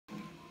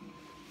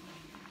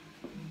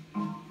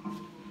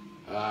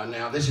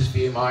Now this is for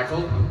you,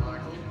 Michael,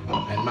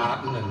 and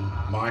Martin, and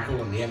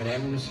Michael, and the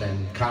M&Ms,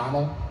 and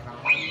Carmel.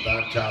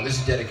 But this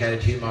is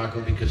dedicated to you,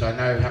 Michael, because I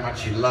know how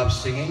much you love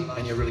singing,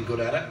 and you're really good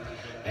at it,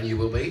 and you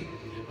will be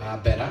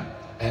better.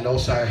 And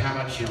also how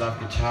much you love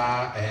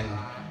guitar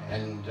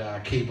and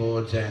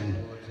keyboards and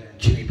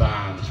Jimmy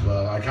Barnes.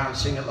 Well, I can't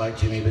sing it like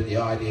Jimmy, but the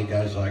idea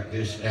goes like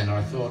this. And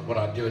I thought what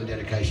I'd do in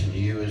dedication to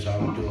you is I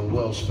would do a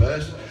world's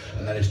first,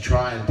 and that is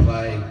try and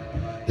play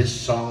this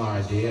song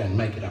idea and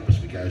make it up as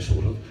we go,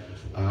 sort of,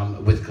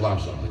 with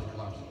gloves on.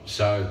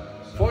 So,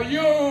 for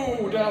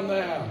you down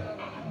there,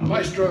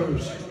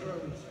 maestros.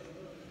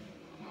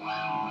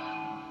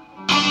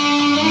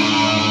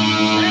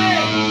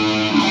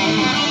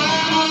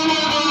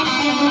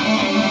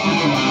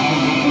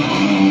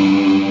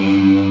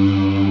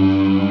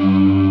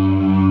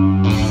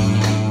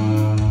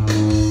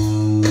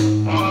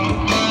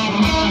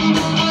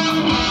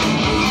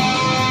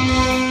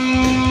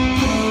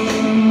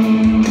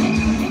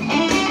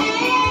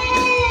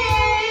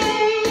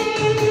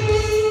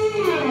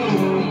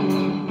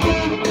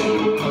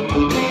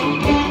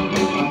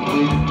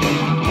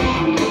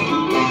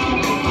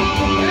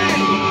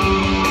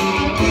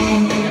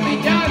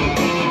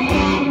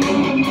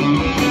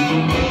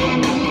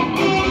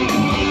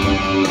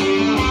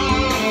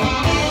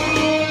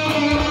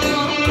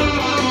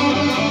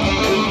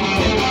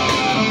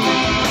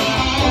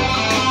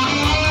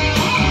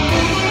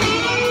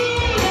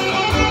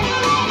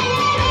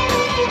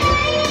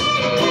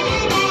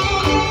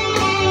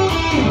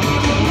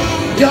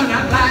 You're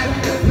not like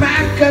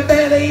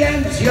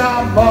Machiavellians,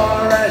 you're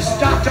more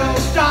Aristotle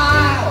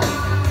style.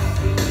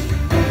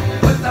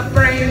 Put the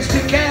brains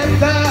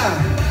together,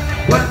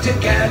 work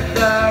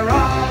together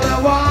all the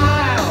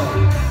while.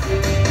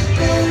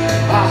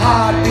 A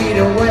heartbeat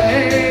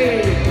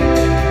away,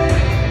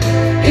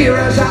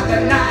 heroes of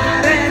the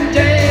night and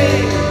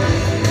day.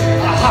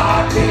 A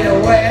heartbeat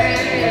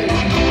away,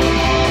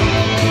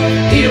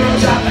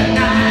 heroes of the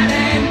night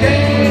and day.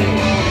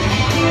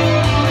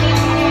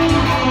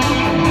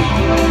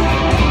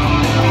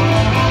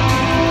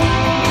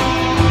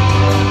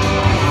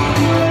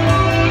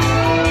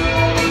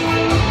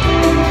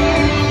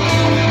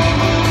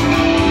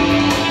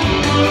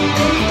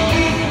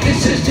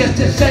 This is just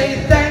to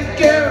say thank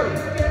you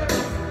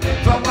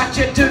for what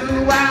you do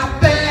out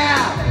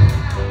there.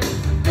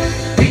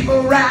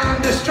 People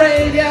around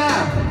Australia,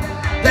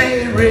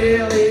 they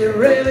really,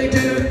 really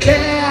do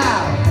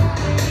care.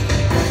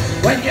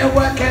 When you're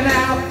working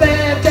out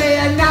there day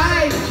and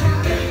night,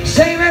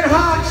 saving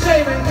hearts,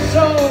 saving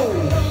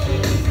souls,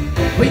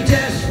 we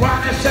just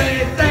want to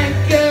say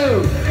thank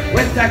you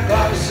with the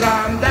gloves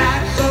on,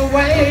 that's the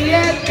way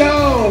it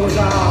goes.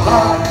 A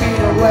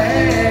heartbeat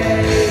away,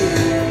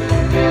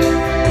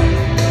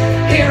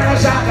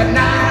 heroes of the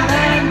night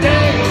and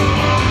day.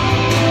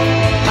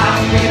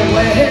 Heartbeat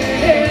away,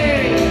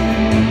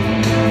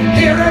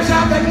 heroes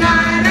of the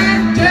night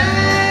and day.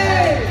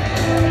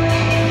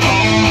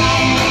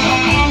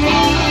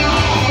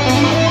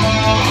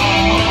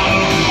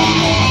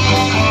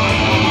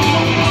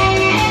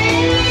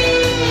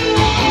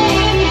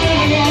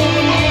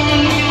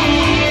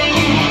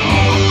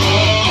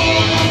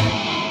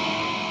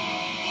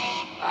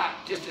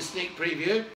 Just a sneak preview.